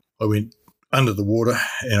I went under the water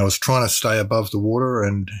and I was trying to stay above the water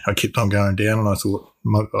and I kept on going down and I thought,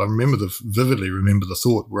 vividly remember the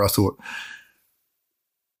thought where I thought,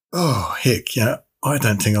 oh, heck, I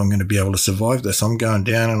don't think I'm going to be able to survive this. I'm going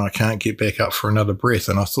down and I can't get back up for another breath.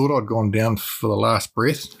 And I thought I'd gone down for the last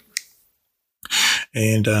breath.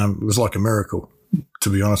 And it was like a miracle, to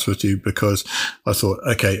be honest with you, because I thought,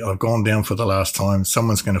 okay, I've gone down for the last time.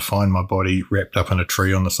 Someone's going to find my body wrapped up in a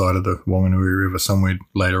tree on the side of the Wanganui River somewhere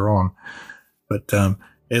later on. But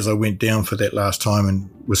as I went down for that last time and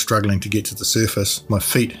was struggling to get to the surface, my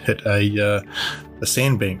feet hit a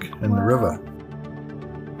sandbank in the river.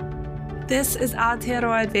 This is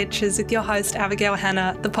Aotearoa Adventures with your host Abigail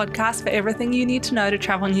Hanna, the podcast for everything you need to know to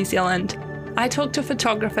travel New Zealand. I talk to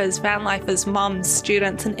photographers, van lifers, mums,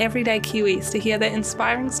 students and everyday Kiwis to hear their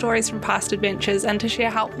inspiring stories from past adventures and to share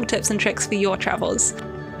helpful tips and tricks for your travels.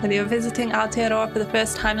 Whether you're visiting Aotearoa for the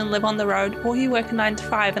first time and live on the road, or you work a 9 to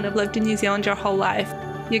 5 and have lived in New Zealand your whole life,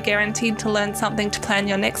 you're guaranteed to learn something to plan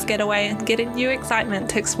your next getaway and get a new excitement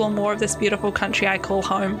to explore more of this beautiful country I call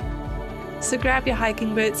home. So grab your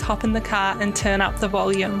hiking boots, hop in the car and turn up the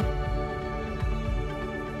volume.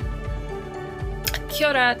 Kia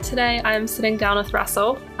ora. Today I am sitting down with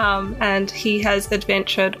Russell and he has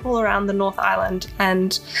adventured all around the North Island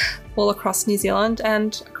and all across New Zealand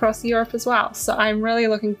and across Europe as well. So I'm really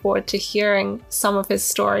looking forward to hearing some of his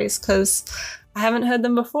stories because I haven't heard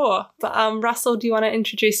them before. But Russell, do you want to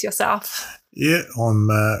introduce yourself? Yeah, I'm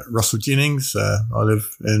Russell Jennings. I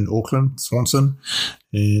live in Auckland, Swanson,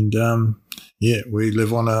 and we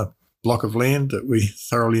live on a block of land that we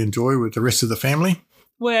thoroughly enjoy with the rest of the family.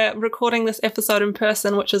 We're recording this episode in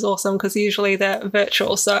person, which is awesome because usually they're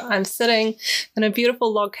virtual. So I'm sitting in a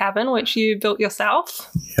beautiful log cabin, which you built yourself.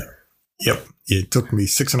 Yep. Yeah, it took me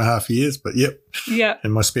 6.5 years, but yep.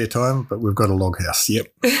 In my spare time, but we've got a log house.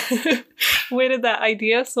 Yep. Where did that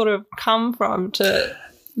idea sort of come from to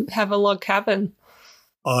have a log cabin?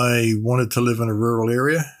 I wanted to live in a rural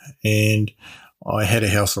area and I had a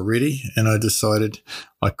house already and I decided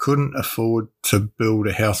I couldn't afford to build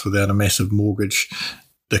a house without a massive mortgage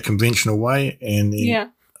the conventional way. And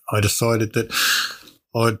then I decided that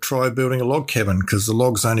I'd try building a log cabin because the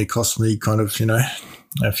logs only cost me kind of,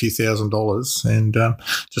 a few $1,000s and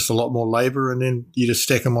just a lot more labour, and then you just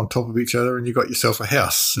stack them on top of each other and you got yourself a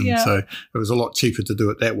house. And so it was a lot cheaper to do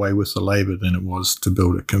it that way with the labour than it was to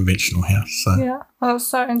build a conventional house. So. Yeah, well, it's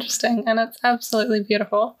so interesting and it's absolutely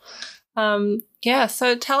beautiful.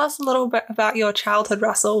 So tell us a little bit about your childhood,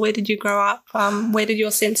 Russell. Where did you grow up? Where did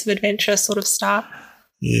your sense of adventure sort of start?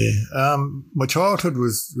 Yeah, my childhood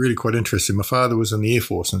was really quite interesting. My father was in the Air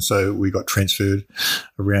Force and so we got transferred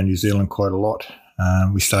around New Zealand quite a lot.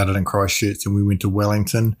 We started in Christchurch and we went to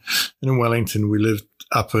Wellington. And in Wellington, we lived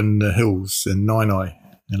up in the hills in Nainai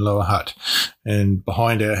in Lower Hutt. And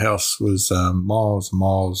behind our house was miles and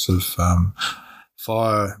miles of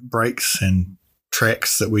fire breaks and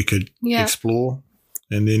tracks that we could explore.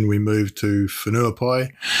 And then we moved to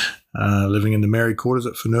Whenuapai, living in the married quarters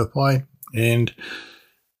at Whenuapai. And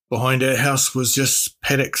behind our house was just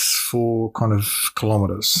paddocks for kind of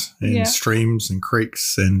kilometres and streams and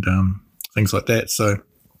creeks and things like that. So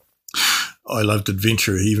I loved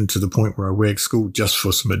adventure, even to the point where I wagged school just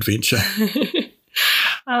for some adventure.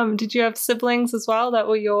 Did you have siblings as well that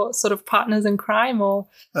were your sort of partners in crime, or?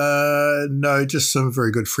 No, just some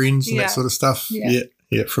very good friends and that sort of stuff.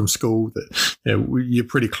 Yeah, from school. You're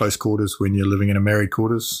pretty close quarters when you're living in a married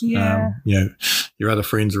quarters. Yeah. Your other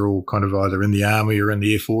friends are all kind of either in the army or in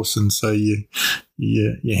the Air Force, and so you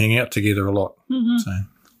hang out together a lot. Mm-hmm. So.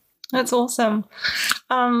 That's awesome.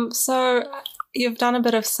 So you've done a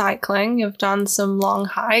bit of cycling. You've done some long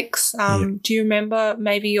hikes. Do you remember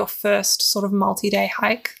maybe your first sort of multi-day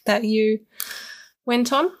hike that you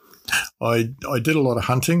went on? I did a lot of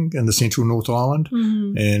hunting in the central North Island,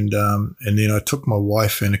 and then I took my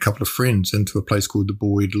wife and a couple of friends into a place called the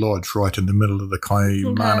Boyd Lodge right in the middle of the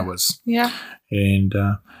Kaimanawas. Yeah. And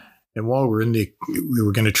while we were in there, we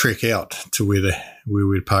were going to trek out to where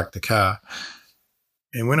we'd parked the car.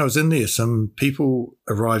 And when I was in there, some people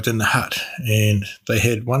arrived in the hut and they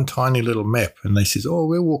had one tiny little map and they said, oh,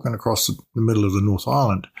 we're walking across the middle of the North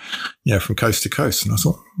Island, from coast to coast. And I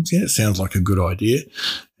thought, it sounds like a good idea.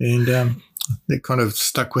 And that kind of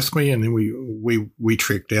stuck with me. And then we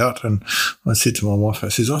trekked out and I said to my wife, I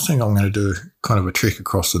think I'm going to do kind of a trek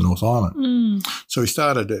across the North Island. So we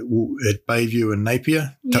started at Bayview and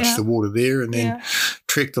Napier, touched the water there and then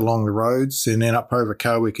trekked along the roads and then up over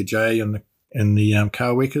Kaweka J and the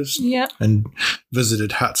Kawekas and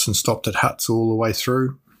visited huts and stopped at huts all the way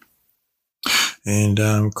through and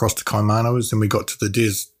across the Kaimanawas. Then we got to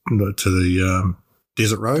the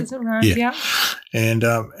Desert Road. Desert Road, yeah. And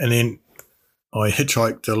then I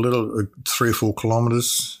hitchhiked a little 3 or 4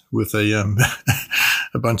 kilometres with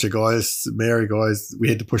a bunch of guys, Maori guys. We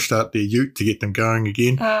had to push start their ute to get them going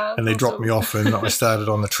again, and they dropped me off, and I started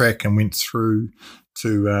on the track and went through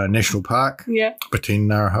to National Park between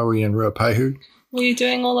Ngarahoe and Ruapehu. Were you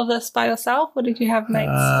doing all of this by yourself, or did you have mates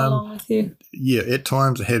along with you? Yeah, at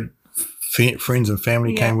times I had friends and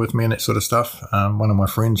family came with me and that sort of stuff. One of my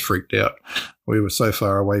friends freaked out. We were so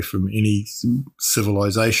far away from any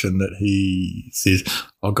civilization that he says,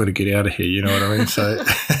 I've got to get out of here, you know what I mean? So,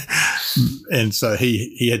 and so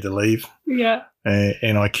he had to leave. Yeah.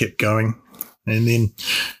 And I kept going. And then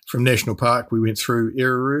from National Park, we went through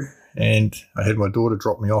Eruru, and I had my daughter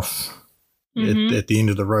drop me off at the end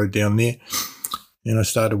of the road down there. And I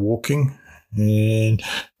started walking. And,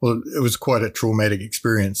 well, it was quite a traumatic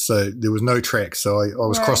experience. So there was no track. So I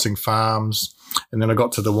was crossing farms, and then I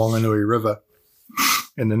got to the Wanganui River.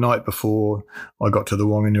 And the night before I got to the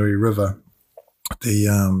Wanganui River,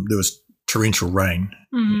 there was torrential rain.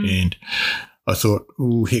 And I thought,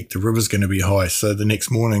 oh, heck, the river's going to be high. So the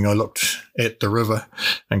next morning I looked at the river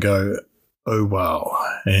and go, oh, wow.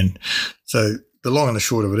 And so the long and the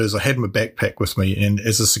short of it is I had my backpack with me, and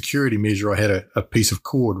as a security measure, I had a piece of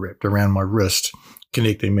cord wrapped around my wrist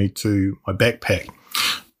connecting me to my backpack.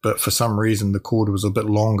 But for some reason, the cord was a bit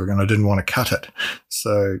longer and I didn't want to cut it.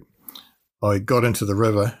 So I got into the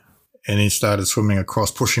river and then started swimming across,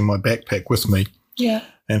 pushing my backpack with me. Yeah.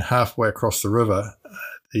 And halfway across the river,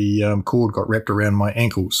 the cord got wrapped around my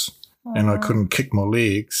ankles, and I couldn't kick my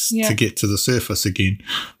legs to get to the surface again,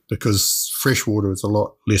 because fresh water is a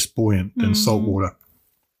lot less buoyant than salt water.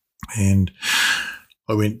 And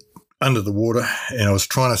I went under the water, and I was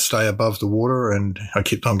trying to stay above the water, and I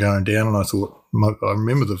kept on going down, and I thought, I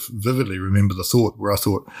vividly remember the thought where I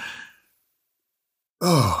thought,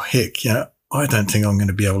 oh, heck, I don't think I'm going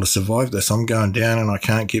to be able to survive this. I'm going down and I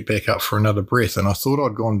can't get back up for another breath. And I thought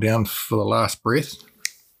I'd gone down for the last breath.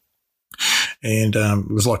 And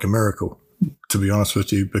it was like a miracle, to be honest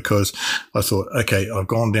with you, because I thought, okay, I've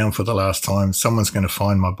gone down for the last time. Someone's going to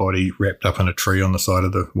find my body wrapped up in a tree on the side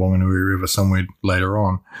of the Wanganui River somewhere later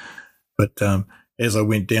on. But as I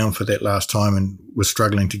went down for that last time and was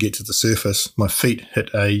struggling to get to the surface, my feet hit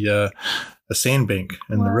a sandbank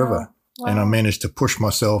in the river. Wow. And I managed to push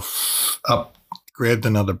myself up, grabbed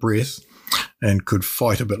another breath, and could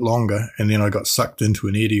fight a bit longer. And then I got sucked into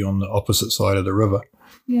an eddy on the opposite side of the river.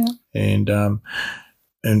 Yeah. And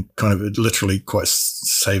kind of it literally quite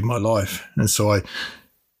saved my life. And so I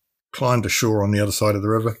climbed ashore on the other side of the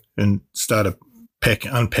river and started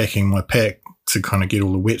unpacking my pack to kind of get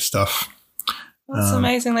all the wet stuff. That's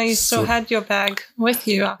amazing that you still had your bag with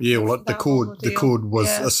you. Yeah, well, the cord was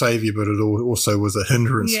a saviour, but it also was a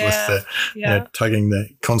hindrance with the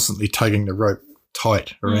constantly tugging the rope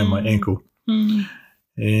tight around my ankle.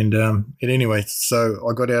 And anyway, so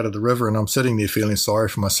I got out of the river, and I'm sitting there feeling sorry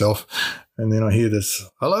for myself, and then I hear this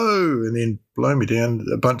hello, and then below me down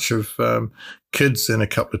a bunch of kids and a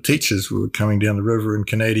couple of teachers were coming down the river in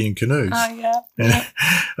Canadian canoes. Oh, yeah.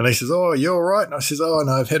 And they says, oh, you all right? And I says, oh,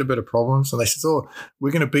 no, I've had a bit of problems. And they says, oh,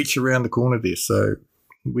 we're going to beach around the corner there. So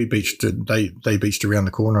we beached, they beached around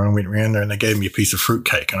the corner, and went around there, and they gave me a piece of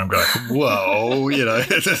fruitcake. And I'm going, whoa,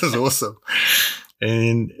 this is awesome.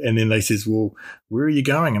 And then they says, well, where are you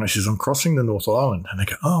going? And I says, I'm crossing the North Island. And they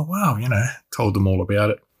go, oh, wow, told them all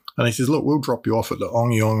about it. And they says, look, we'll drop you off at the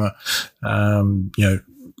Ongeonga,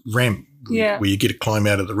 ramp where you get to climb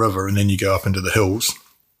out of the river, and then you go up into the hills.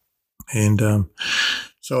 And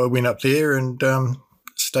so I went up there and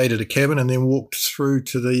stayed at a cabin, and then walked through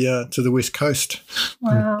to the west coast.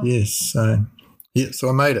 Wow. And, yes. So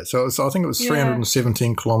I made it. So I think it was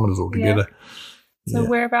 317 kilometres altogether. Yeah. So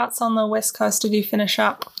whereabouts on the west coast did you finish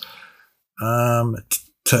up?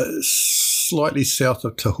 Slightly south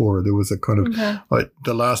of Tahora. There was a kind of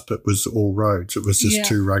the last bit was all roads. It was just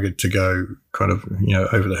too rugged to go kind of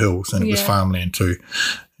over the hills, and it was farmland too.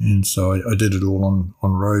 And so I did it all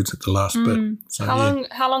on roads at the last bit. So,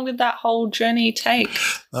 how long did that whole journey take?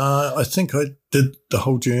 I think I did the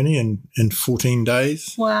whole journey in 14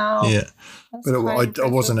 days. Wow. Yeah. But I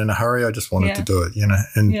wasn't in a hurry. I just wanted to do it,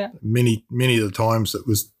 And many of the times there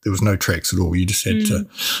was no tracks at all. You just had to,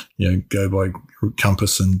 go by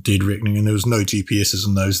compass and dead reckoning, and there was no GPSs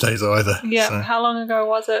in those days either. Yeah. So. How long ago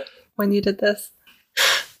was it when you did this?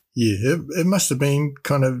 Yeah, it must have been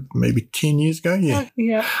kind of maybe 10 years ago. Yeah.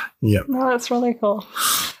 Yeah. Yeah. No, that's really cool.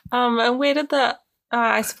 And where did the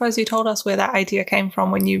I suppose you told us where that idea came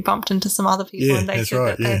from when you bumped into some other people and they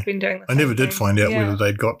said that they'd been doing the I same never did thing. find out whether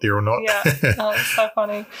they'd got there or not. Yeah, oh, it's so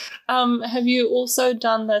funny. Have you also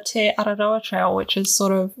done the Te Araroa Trail, which is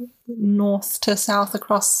sort of north to south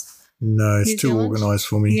across No, it's New too Zealand? organised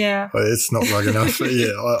for me. Yeah. It's not rugged enough. But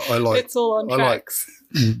yeah, I like It's all on tracks.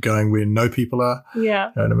 I like going where no people are.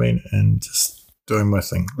 Yeah. You know what I mean? And just doing my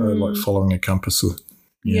thing. I like following a compass or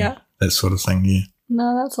that sort of thing, yeah.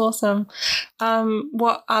 No, that's awesome.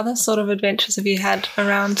 What other sort of adventures have you had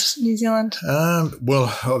around New Zealand?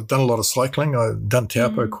 Well, I've done a lot of cycling. I've done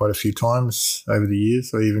Taupo quite a few times over the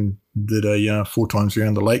years. I even did 4 times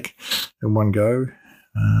around the lake in one go.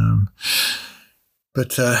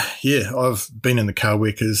 But I've been in the car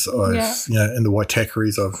workers. I've, in the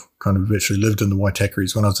Waitakeries. I've kind of virtually lived in the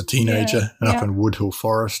Waitakeries when I was a teenager and up in Woodhill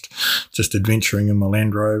Forest, just adventuring in my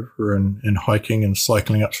Land Rover and hiking and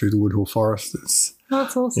cycling up through the Woodhill Forest.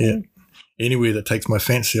 That's awesome. Yeah. Anywhere that takes my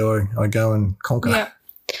fancy, I go and conquer. Yeah.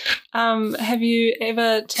 Have you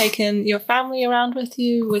ever taken your family around with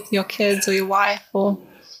you, with your kids or your wife? Or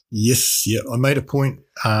Yes, yeah. I made a point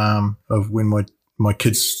of when my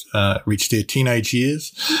kids reached their teenage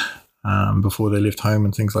years, before they left home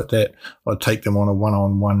and things like that, I'd take them on a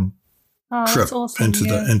one-on-one trip into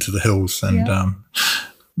the hills. And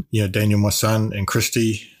Daniel, my son, and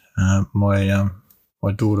Christy, my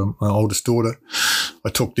daughter, my oldest daughter, I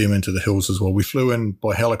took them into the hills as well. We flew in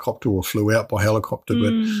by helicopter or flew out by helicopter,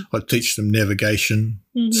 but I'd teach them navigation,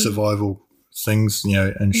 survival things,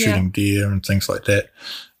 and shooting deer and things like that.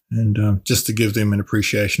 And just to give them an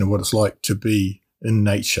appreciation of what it's like to be in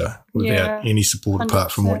nature without any support 100%.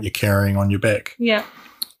 Apart from what you're carrying on your back. Yeah.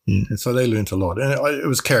 And so they learnt a lot. And it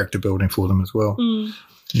was character building for them as well.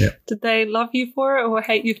 Yeah. Did they love you for it or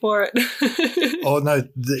hate you for it? Oh, no.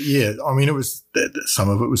 I mean, it was some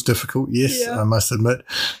of it was difficult, yes, I must admit.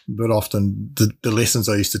 But often the lessons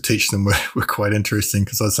I used to teach them were quite interesting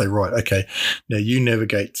because I'd say, right, okay, now you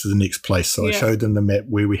navigate to the next place. So I showed them the map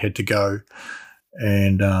where we had to go.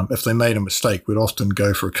 And if they made a mistake, we'd often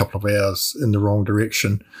go for a couple of hours in the wrong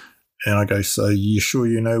direction. And I go, so you sure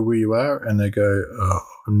you know where you are? And they go, oh,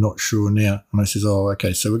 I'm not sure now. And I says, oh,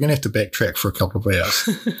 okay, so we're going to have to backtrack for a couple of hours.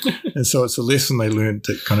 And so it's a lesson they learned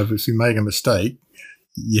that kind of if you make a mistake,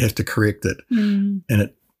 you have to correct it. And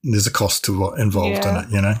there's a cost involved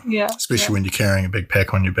in it, Yeah. Especially when you're carrying a big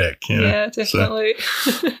pack on your back. Yeah, definitely.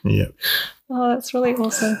 So, yeah. Oh, that's really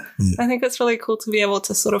awesome. Yeah. I think it's really cool to be able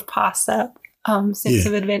to sort of pass that sense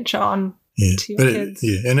of adventure on to your kids.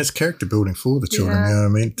 And it's character building for the children, you know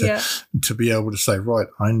what I mean? To be able to say, right,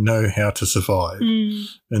 I know how to survive in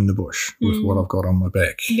the bush with what I've got on my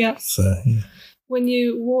back. Yeah. So, yeah. When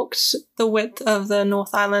you walked the width of the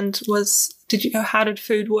North Island, how did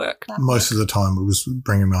food work? Most of the time it was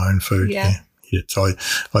bringing my own food, yeah. So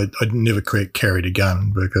I never carried a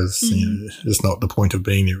gun because it's not the point of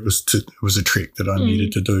being there. It was a trek that I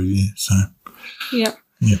needed to do, So, yeah.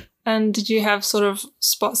 And did you have sort of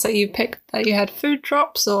spots that you picked that you had food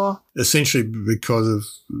drops or? Essentially because of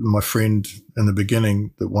my friend in the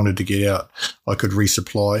beginning that wanted to get out, I could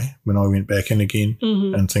resupply when I went back in again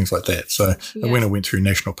and things like that. So when I went through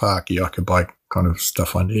National Park, I could buy kind of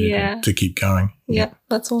stuff I needed to keep going. Yeah,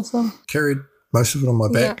 that's awesome. Carried most of it on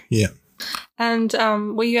my back, And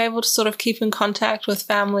were you able to sort of keep in contact with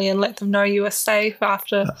family and let them know you were safe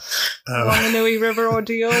after the Wanganui River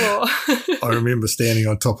ordeal? Or I remember standing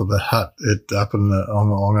on top of the hut up in the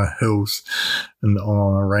Onga Hills and the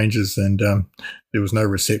Onga Ranges, and there was no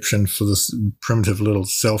reception for this primitive little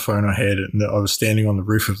cell phone I had, and I was standing on the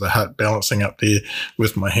roof of the hut balancing up there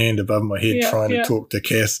with my hand above my head trying to talk to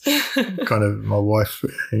Cass, kind of my wife,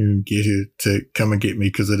 and get her to come and get me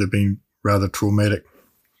because it had been rather traumatic.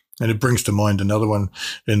 And it brings to mind another one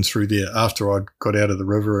in through there after I got out of the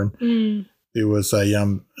river, and there was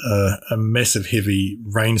a massive heavy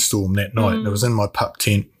rainstorm that night, and it was in my pup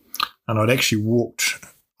tent, and I'd actually walked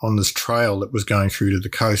on this trail that was going through to the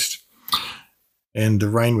coast, and the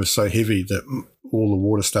rain was so heavy that all the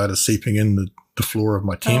water started seeping in the floor of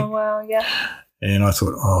my tent. Oh, wow, yeah. And I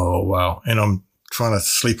thought, oh, wow. And I'm trying to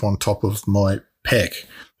sleep on top of my pack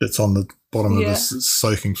that's on the bottom of this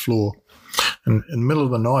soaking floor. And in the middle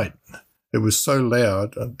of the night, it was so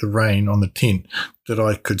loud, the rain on the tent, that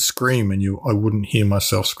I could scream and I wouldn't hear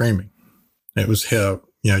myself screaming. It was how,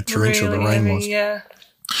 torrential the rain was. Yeah.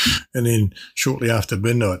 And then shortly after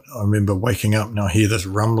midnight, I remember waking up and I hear this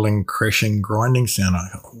rumbling, crashing, grinding sound. I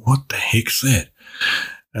go, what the heck's that?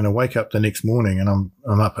 And I wake up the next morning and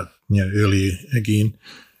I'm up at, early again.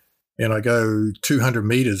 And I go 200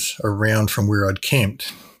 metres around from where I'd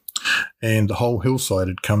camped. And the whole hillside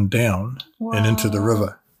had come down and into the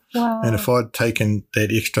river. Wow. And if I'd taken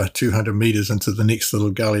that extra 200 metres into the next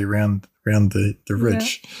little gully around the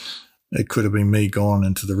ridge, it could have been me gone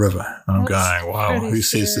into the river. And I'm going, wow, who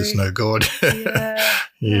says there's no God?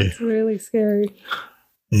 Yeah, that's really scary.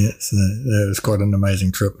 Yeah, so that was quite an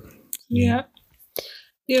amazing trip. Yeah.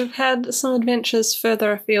 You've had some adventures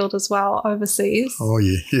further afield as well, overseas. Oh,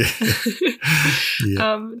 yeah.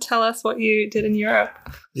 Tell us what you did in Europe.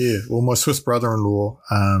 Yeah, well, my Swiss brother-in-law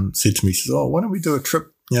said to me, he says, oh, why don't we do a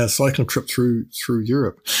trip, cycling trip through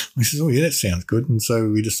Europe? I says, oh, yeah, that sounds good. And so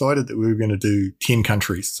we decided that we were going to do 10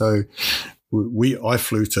 countries. So I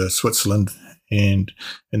flew to Switzerland, and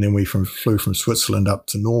then we flew from Switzerland up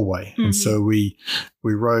to Norway. Mm-hmm. And so we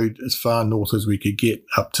rode as far north as we could get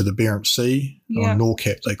up to the Barents Sea, or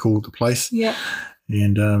Nordkapp, they called the place. Yeah.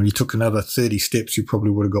 And you took another 30 steps, you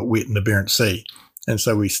probably would have got wet in the Barents Sea. And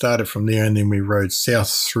so we started from there, and then we rode south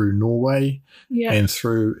through Norway and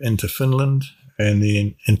through into Finland and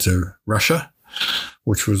then into Russia,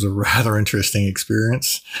 which was a rather interesting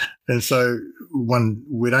experience. And so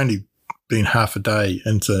we'd only been half a day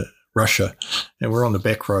into Russia, and we're on the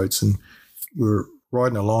back roads, and we were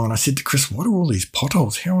riding along, and I said to Chris, what are all these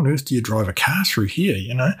potholes? How on earth do you drive a car through here,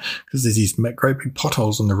 because there's these great big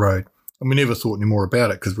potholes in the road. And we never thought any more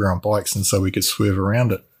about it because we were on bikes, and so we could swerve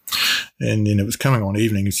around it. And then it was coming on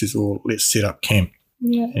evening, and he says, well, let's set up camp.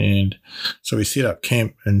 Yeah. And so we set up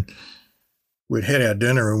camp, and we'd had our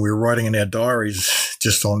dinner, and we were writing in our diaries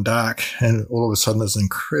just on dark, and all of a sudden there's an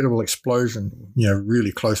incredible explosion,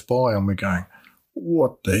 really close by, and we're going,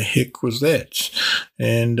 what the heck was that?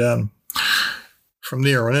 And from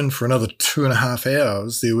there on in, for another 2.5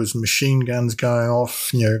 hours, there was machine guns going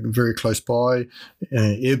off, very close by,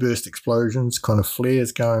 airburst explosions, kind of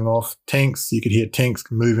flares going off, tanks. You could hear tanks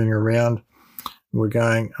moving around.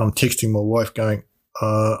 I'm texting my wife going,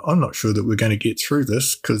 I'm not sure that we're going to get through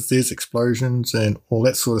this because there's explosions and all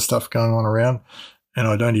that sort of stuff going on around, and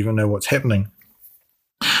I don't even know what's happening.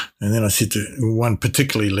 And then I said to one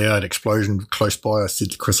particularly loud explosion close by, I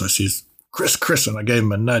said to Chris, Chris, and I gave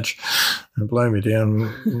him a nudge and blow me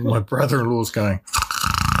down. My brother-in-law's going,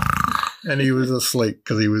 and he was asleep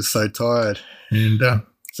because he was so tired. And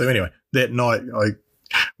so anyway, that night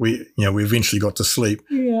we eventually got to sleep.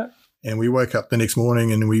 Yeah. And we woke up the next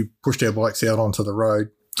morning, and we pushed our bikes out onto the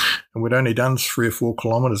road. And we'd only done 3 or 4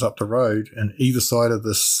 kilometres up the road, and either side of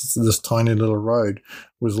this tiny little road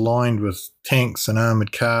was lined with tanks and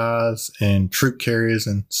armoured cars and troop carriers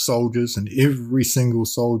and soldiers, and every single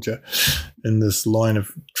soldier in this line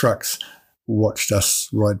of trucks watched us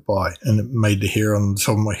ride by, and it made the hair on the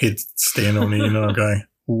top of my head stand on end, and I'm going,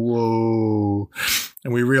 whoa.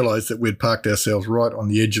 And we realised that we'd parked ourselves right on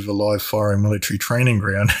the edge of a live firing military training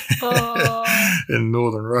ground in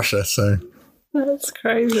northern Russia, so... That's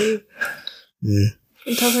crazy. Yeah.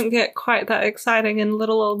 It doesn't get quite that exciting in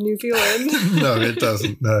little old New Zealand. No, it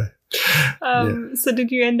doesn't, no. So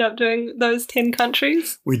did you end up doing those 10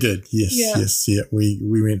 countries? We did, yes, yes. We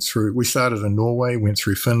went through, we started in Norway, went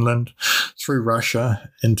through Finland, through Russia,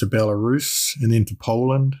 into Belarus, and then to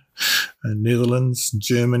Poland, Netherlands,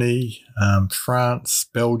 Germany, France,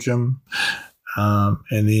 Belgium,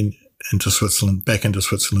 and then into Switzerland, back into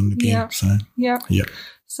Switzerland again. Yeah.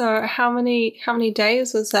 So how many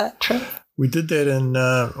days was that trip? We did that in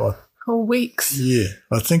weeks. Yeah,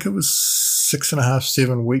 I think it was 6.5,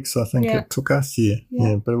 7 weeks. I think it took us. Yeah.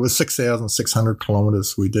 But it was 6,600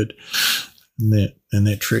 kilometres we did in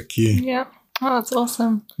that trek. Yeah. Oh, that's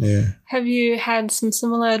awesome. Yeah. Have you had some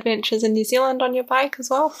similar adventures in New Zealand on your bike as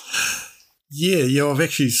well? Yeah.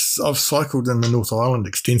 I've cycled in the North Island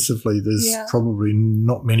extensively. There's probably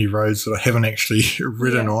not many roads that I haven't actually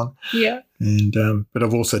ridden on. Yeah. And but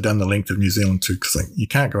I've also done the length of New Zealand too, because you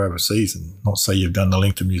can't go overseas and not say you've done the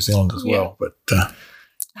length of New Zealand as well. But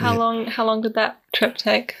how long did that trip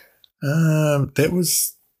take? That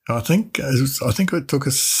was I think it took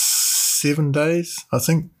us 7 days. I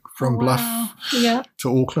think from Bluff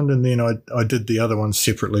to Auckland, and then I did the other one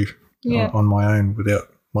separately on my own without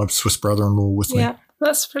my Swiss brother-in-law with me. Yeah,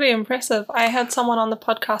 that's pretty impressive. I had someone on the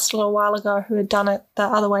podcast a little while ago who had done it the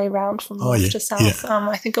other way around from north to south. Yeah.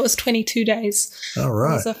 I think it was 22 days. Oh,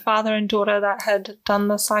 right. It was a father and daughter that had done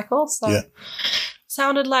the cycle. So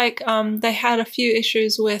sounded like they had a few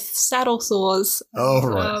issues with saddle sores. Oh,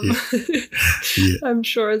 right. I'm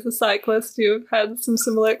sure as a cyclist you've had some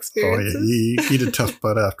similar experiences. Oh, yeah. You get a tough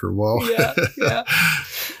butt after a while. Yeah.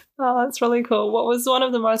 Oh, that's really cool. What was one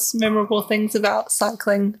of the most memorable things about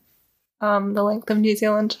cycling the length of New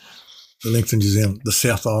Zealand? The length of New Zealand, the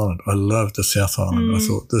South Island. I loved the South Island. I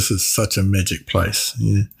thought this is such a magic place.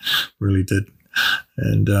 Yeah, really did.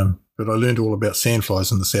 And but I learned all about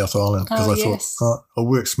sandflies in the South Island because I thought, I'll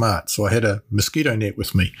work smart. So I had a mosquito net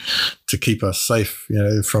with me to keep us safe,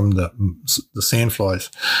 from the sandflies.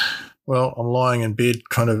 Well, I'm lying in bed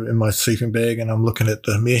kind of in my sleeping bag and I'm looking at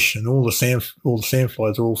the mesh and all the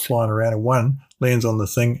sandflies are all flying around and one lands on the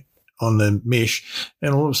thing, on the mesh,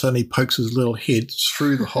 and all of a sudden he pokes his little head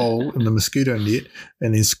through the hole in the mosquito net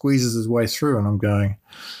and then squeezes his way through, and I'm going,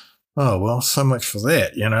 oh, well, so much for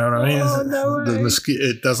that, you know what I mean? Oh, no way.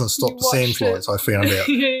 It doesn't stop the sandflies, I found out.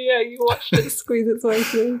 Yeah, you watched it squeeze its way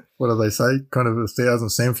through. What do they say? Kind of 1,000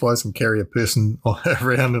 sandflies can carry a person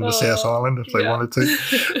around in the South Island if they wanted to.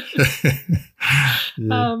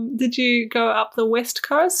 Did you go up the west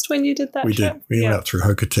coast when you did that We trip? did. We went up through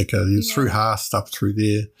Hokitika, through Haast, up through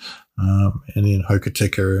there, and then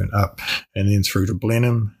Hokitika and up, and then through to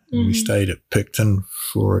Blenheim. And we stayed at Picton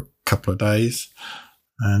for a couple of days.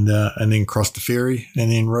 And then crossed the ferry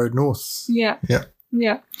and then rode north. Yeah.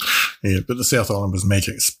 But the South Island was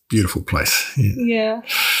magic. It's a beautiful place. Yeah,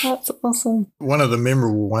 that's awesome. One of the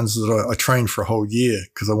memorable ones that I trained for a whole year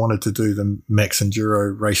because I wanted to do the Max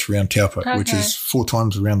Enduro race around Taupo, which is 4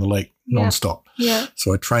 times around the lake non-stop. Yeah.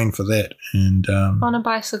 So I trained for that. And on a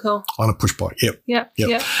bicycle? On a push bike, yep.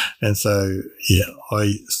 And so,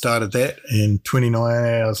 I started that, and 29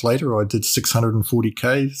 hours later I did 640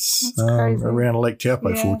 Ks around Lake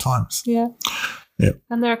Taupo 4 times. Yeah. Yep.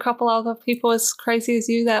 And there are a couple other people as crazy as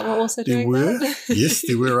you that were also doing that? Yes,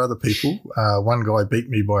 there were other people. One guy beat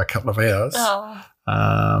me by a couple of hours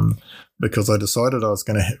because I decided I was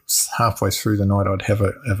going to, halfway through the night, I'd have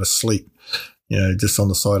a sleep, just on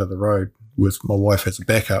the side of the road with my wife as a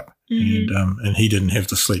backup. And he didn't have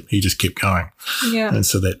the sleep. He just kept going. Yeah. And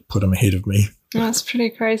so that put him ahead of me. That's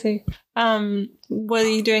pretty crazy. Were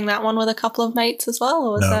you doing that one with a couple of mates as well?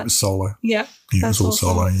 Or was it was solo. Yeah. It was all awesome.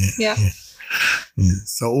 Solo, yeah.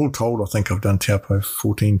 So all told, I think I've done Taupo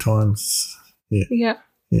 14 times. Yeah,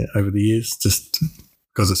 over the years, just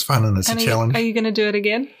because it's fun and it's a challenge. Are you going to do it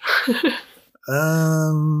again?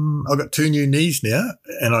 I've got 2 new knees now,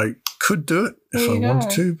 and I could do it if I wanted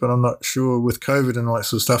to, but I'm not sure. With COVID and all that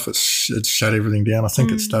sort of stuff, it's shut everything down. I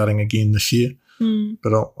think it's starting again this year,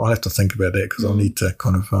 but I'll have to think about that because I'll need to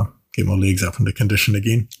kind of get my legs up into condition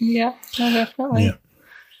again. Yeah, definitely. Yeah.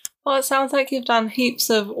 Well, it sounds like you've done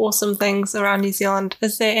heaps of awesome things around New Zealand.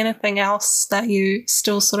 Is there anything else that you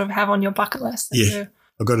still sort of have on your bucket list? Yeah,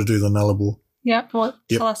 I've got to do the Nullarbor. Yeah,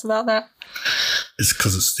 tell us about that. It's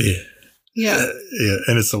because it's there. Yeah.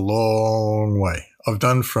 And it's a long way. I've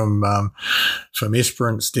done from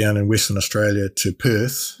Esperance down in Western Australia to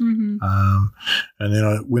Perth. And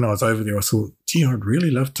then when I was over there, I thought, gee, I'd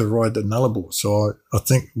really love to ride the Nullarbor. So I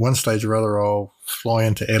think one stage or other I'll fly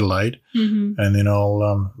into Adelaide and then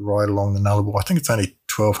I'll ride along the Nullarbor. I think it's only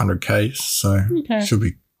 1,200 Ks, so it should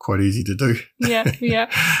be quite easy to do. Yeah.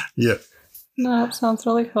 No, that sounds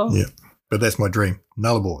really cool. Yeah, but that's my dream.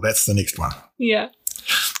 Nullarbor, that's the next one. Yeah.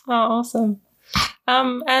 Oh, awesome.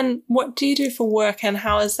 And what do you do for work, and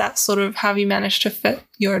how is that have you managed to fit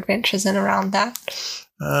your adventures in around that?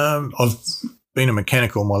 I've been a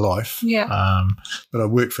mechanic all my life. Yeah. But I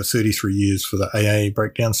worked for 33 years for the AA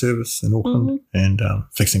breakdown service in Auckland and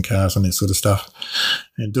fixing cars and that sort of stuff.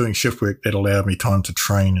 And doing shift work, that allowed me time to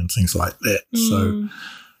train and things like that. So,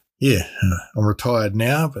 I'm retired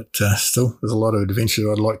now, but still there's a lot of adventure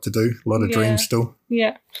I'd like to do, a lot of dreams still.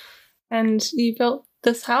 Yeah. And you built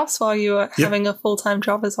this house while you were having a full-time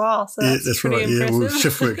job as well. So that's right. Impressive. Yeah, well,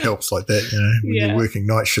 shift work helps like that, when you're working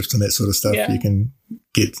night shifts and that sort of stuff, you can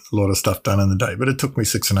get a lot of stuff done in the day. But it took me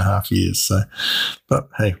 6.5 years. So, but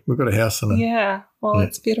hey, we've got a house and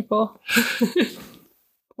it's beautiful.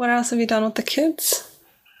 What else have you done with the kids?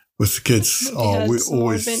 With the kids, we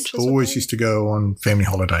always used to go on family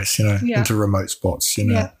holidays, into remote spots,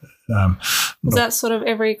 Was that sort of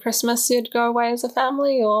every Christmas you'd go away as a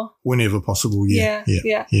family, or whenever possible? Yeah.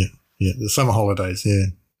 The summer holidays.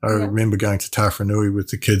 I remember going to Tawharanui with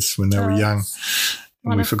the kids when they were young,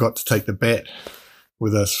 and we forgot to take the bat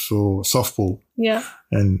with us for softball. Yeah,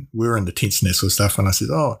 and we were in the tents and that sort of stuff. And I said,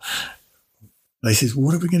 they says,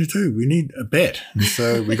 what are we going to do? We need a bat. And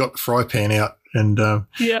so we got the fry pan out. And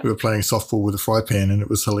we were playing softball with a fry pan, and it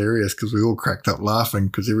was hilarious because we all cracked up laughing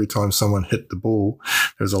because every time someone hit the ball,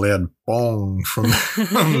 there was a loud bong from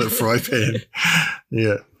the fry pan.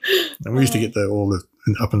 Yeah. And we used to get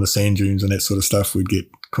up in the sand dunes and that sort of stuff. We'd get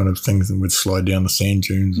kind of things and we'd slide down the sand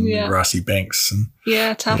dunes and the grassy banks. And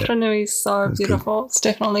Tawharanui is so beautiful. Cool. It's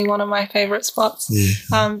definitely one of my favourite spots.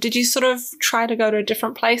 Yeah. Did you sort of try to go to a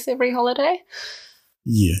different place every holiday?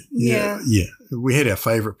 Yeah. We had our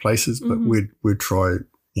favourite places, but we'd try,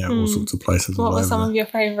 all sorts of places. What were some of your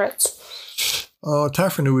favourites? Oh,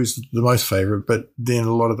 Tawharanui is the most favourite, but then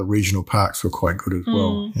a lot of the regional parks were quite good as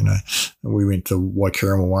well, you know. And we went to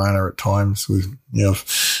Waikaremoana at times. We've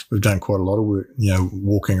done quite a lot of work, you know,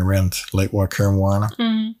 walking around Lake Waikaremoana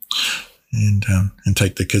and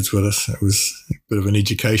take the kids with us. It was a bit of an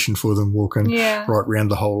education for them walking right around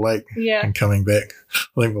the whole lake and coming back.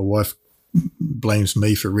 I think my wife blames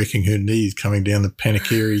me for wrecking her knees coming down the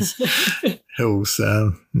Panakeres hills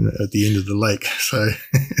at the end of the lake. So...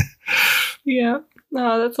 Yeah.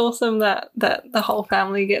 No, that's awesome that the whole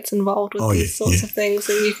family gets involved with these sorts of things,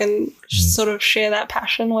 and you can sort of share that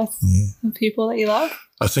passion with the people that you love.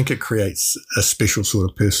 I think it creates a special sort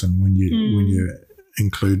of person when you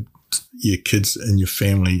include your kids and your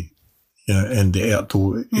family, you know, and the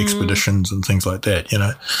outdoor expeditions and things like that. You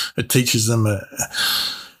know, it teaches them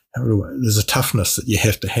there's a toughness that you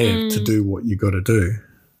have to do what you got to do,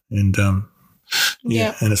 and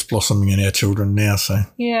and it's blossoming in our children now. So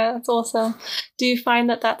yeah, that's awesome. Do you find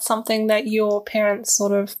that that's something that your parents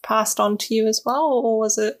sort of passed on to you as well, or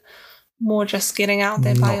was it more just getting out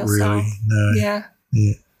there by yourself? Not really, no. Yeah,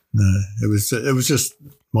 no. It was just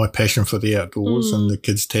my passion for the outdoors, and the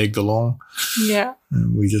kids tagged along. Yeah,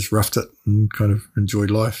 and we just roughed it and kind of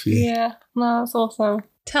enjoyed life. Yeah, no, that's awesome.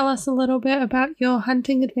 Tell us a little bit about your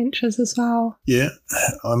hunting adventures as well. Yeah,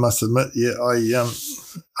 I must admit, I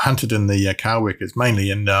hunted in the Kawekas,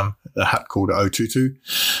 mainly in the hut called Otutu,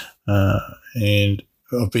 and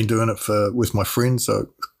I've been doing it with my friends. So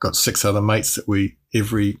I've got 6 other mates that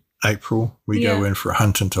every April we go in for a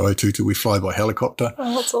hunt into Otutu. We fly by helicopter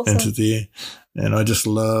that's awesome. Into there, and I just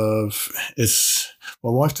love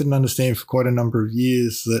my wife didn't understand for quite a number of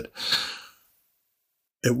years that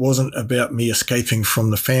it wasn't about me escaping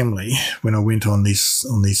from the family when I went on these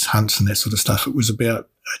hunts and that sort of stuff. It was about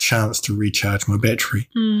a chance to recharge my battery.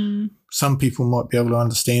 Some people might be able to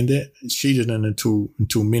understand that. She didn't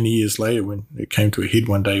until many years later, when it came to a head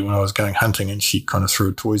one day when I was going hunting, and she kind of threw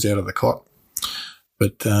her toys out of the cot.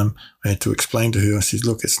 But I had to explain to her, I said,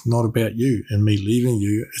 look, it's not about you and me leaving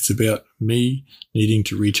you. It's about me needing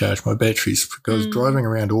to recharge my batteries, because driving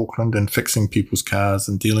around Auckland and fixing people's cars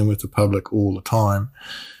and dealing with the public all the time,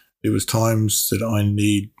 there was times that I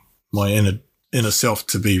need my inner self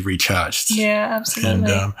to be recharged. Yeah,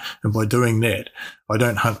 absolutely. And by doing that, I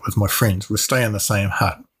don't hunt with my friends. We stay in the same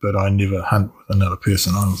hut, but I never hunt with another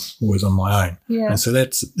person. I'm always on my own. Yeah. And so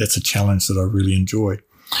that's a challenge that I really enjoy.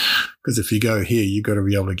 Because if you go here, you've got to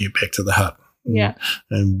be able to get back to the hut. Yeah.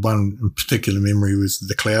 And one particular memory was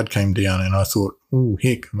the cloud came down, and I thought, oh,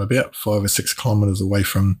 heck, I'm about 5 or 6 kilometres away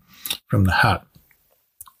from the hut,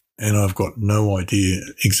 and I've got no idea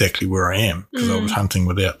exactly where I am, because I was hunting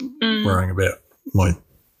without worrying about my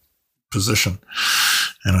position.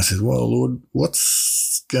 And I said, well, Lord,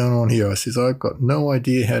 what's going on here? I said, I've got no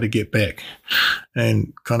idea how to get back.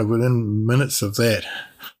 And kind of within minutes of that,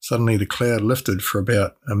 suddenly the cloud lifted for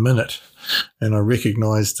about a minute, and I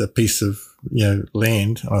recognised a piece of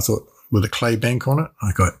land. And I thought, with a clay bank on it,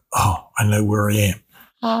 I go, oh, I know where I am.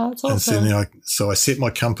 Oh, that's awesome. And so I set my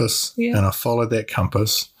compass, and I followed that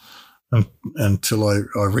compass until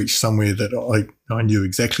I reached somewhere that I knew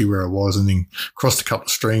exactly where I was, and then crossed a couple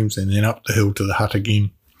of streams and then up the hill to the hut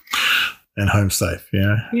again and home safe.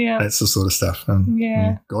 Yeah. That's the sort of stuff.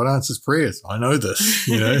 And God answers prayers. I know this,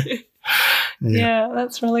 Yeah,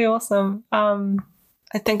 that's really awesome.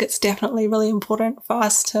 I think it's definitely really important for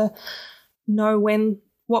us to know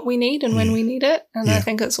what we need and when we need it. And I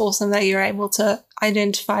think it's awesome that you're able to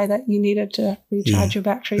identify that you needed to recharge your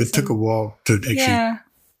batteries. It took a while to actually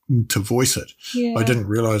to voice it. Yeah. I didn't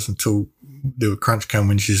realise until the crunch came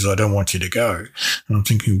when she says, I don't want you to go. And I'm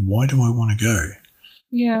thinking, why do I want to go?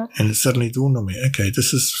 Yeah. And it suddenly dawned on me, okay,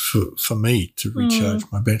 this is for me to recharge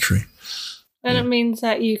my battery. And it means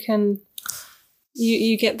that you can...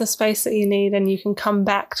 You get the space that you need, and you can come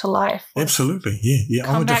back to life. Absolutely, yeah.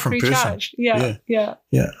 I'm a different person. Yeah.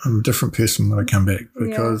 I'm a different person when I come back,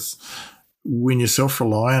 because when you're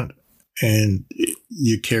self-reliant and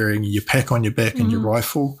you're carrying your pack on your back and your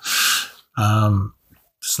rifle,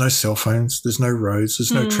 there's no cell phones, there's no roads,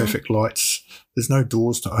 there's no traffic lights, there's no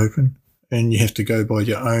doors to open, and you have to go by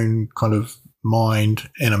your own kind of mind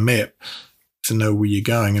and a map to know where you're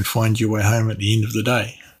going and find your way home at the end of the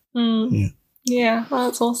day. Yeah, well,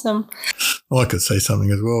 that's awesome. Well, I could say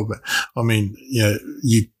something as well, but I mean,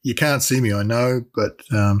 you can't see me, I know, but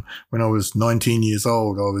when I was 19 years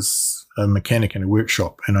old, I was a mechanic in a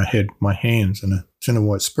workshop, and I had my hands in a tin of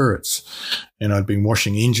white spirits, and I'd been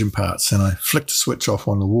washing engine parts, and I flicked the switch off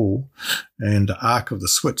on the wall, and the arc of the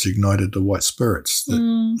switch ignited the white spirits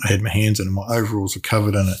that I had my hands in, and my overalls were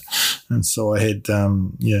covered in it. And so I had,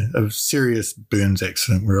 a serious burns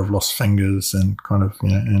accident where I've lost fingers and kind of,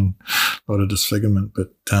 and a lot of disfigurement.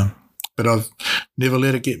 But I've never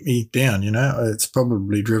let it get me down, It's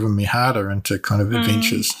probably driven me harder into kind of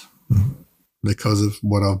adventures because of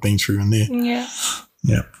what I've been through in there. Yeah.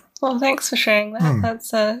 Yeah. Well, thanks for sharing that.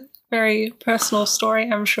 That's a very personal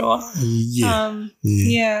story, I'm sure.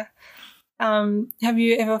 Yeah. Have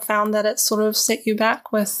you ever found that it sort of set you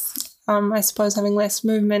back with, I suppose, having less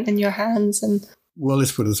movement in your hands? And well,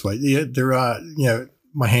 let's put it this way. Yeah, there are,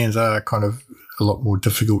 my hands are kind of a lot more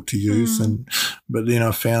difficult to use, but then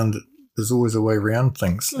I found that there's always a way around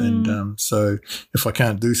things, and so if I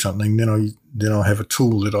can't do something, then I have a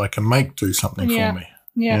tool that I can make do something for me.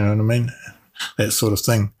 Yeah. You know what I mean? That sort of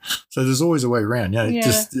thing. So there's always a way around.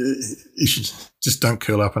 Just don't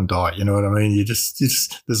curl up and die. You know what I mean? You just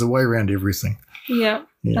there's a way around everything. Yeah.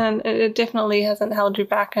 And it definitely hasn't held you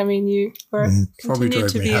back. I mean, you were continued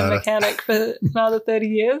to be a mechanic for another 30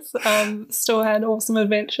 years. Still had awesome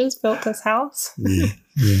adventures, built this house. Yeah,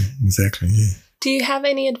 exactly. Yeah. Do you have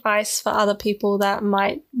any advice for other people that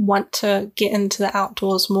might want to get into the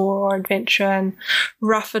outdoors more or adventure and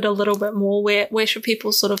rough it a little bit more? Where should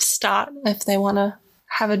people sort of start if they want to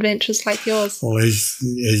have adventures like yours? Well, as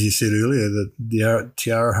you said earlier, the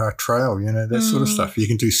Tiaraha Trail, that sort of stuff. You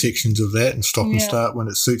can do sections of that and stop and start when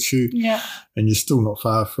it suits you. Yeah. And you're still not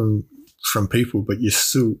far from people, but you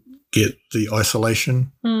still get the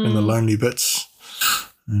isolation and the lonely bits.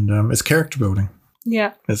 And it's character building.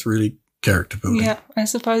 Yeah. It's really character building. Yeah, I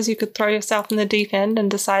suppose you could throw yourself in the deep end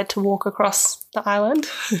and decide to walk across the island.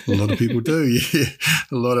 A lot of people do, yeah.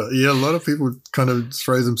 A lot of people kind of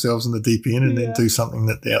throw themselves in the deep end and then do something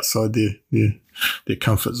that's outside their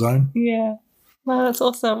comfort zone. Yeah. Well, that's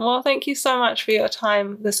awesome. Well, thank you so much for your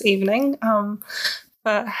time this evening,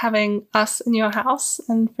 for having us in your house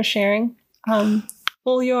and for sharing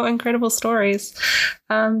all your incredible stories.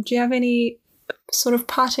 Do you have any sort of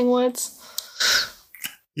parting words?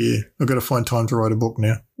 Yeah, I've got to find time to write a book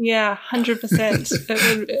now. Yeah,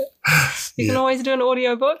 100%. You can always do an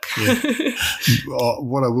audiobook. Yeah.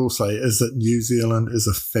 What I will say is that New Zealand is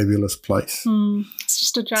a fabulous place. It's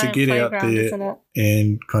just a giant to get playground, out there, isn't it?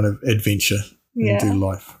 And kind of adventure and do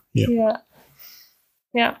life. Yeah.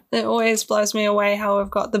 Yeah, it always blows me away how we've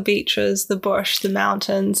got the beaches, the bush, the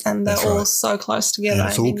mountains, and they're all so close together. And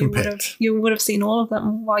it's all compact. You would have seen all of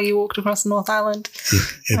them while you walked across the North Island.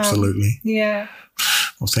 Yeah, absolutely. Yeah.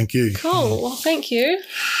 Well, thank you. Cool. Well, thank you.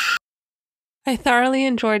 I thoroughly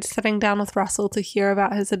enjoyed sitting down with Russell to hear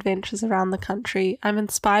about his adventures around the country. I'm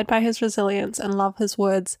inspired by his resilience and love his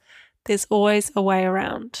words, "There's always a way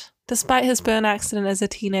around." Despite his burn accident as a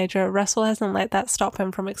teenager, Russell hasn't let that stop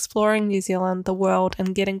him from exploring New Zealand, the world,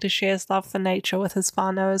 and getting to share his love for nature with his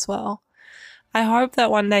whānau as well. I hope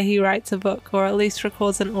that one day he writes a book, or at least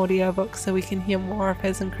records an audiobook, so we can hear more of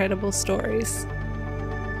his incredible stories.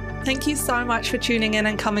 Thank you so much for tuning in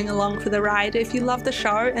and coming along for the ride. If you love the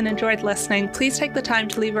show and enjoyed listening, please take the time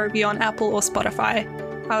to leave a review on Apple or Spotify.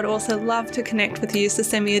 I would also love to connect with you, so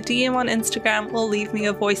send me a DM on Instagram or leave me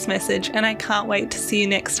a voice message, and I can't wait to see you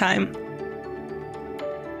next time.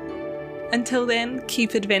 Until then,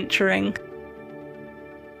 keep adventuring.